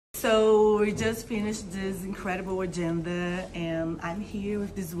So we just finished this incredible agenda, and I'm here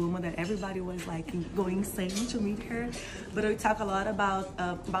with this woman that everybody was like going insane to meet her. But we talk a lot about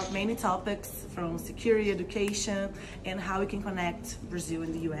many topics, from security, education, and how we can connect Brazil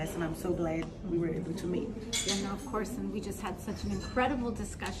and the US. And I'm so glad we were able to meet. Yeah, no, of course. And we just had such an incredible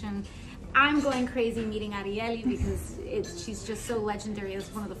discussion. I'm going crazy meeting Anielle because she's just so legendary as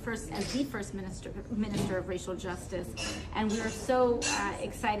the first minister of racial justice, and we are so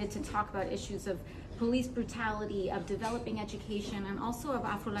excited to talk about issues of police brutality, of developing education, and also of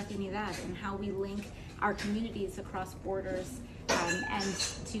Afro-Latinidad and how we link our communities across borders and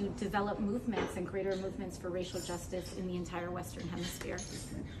to develop movements and greater movements for racial justice in the entire Western Hemisphere.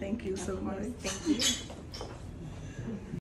 Thank you so much. Thank you.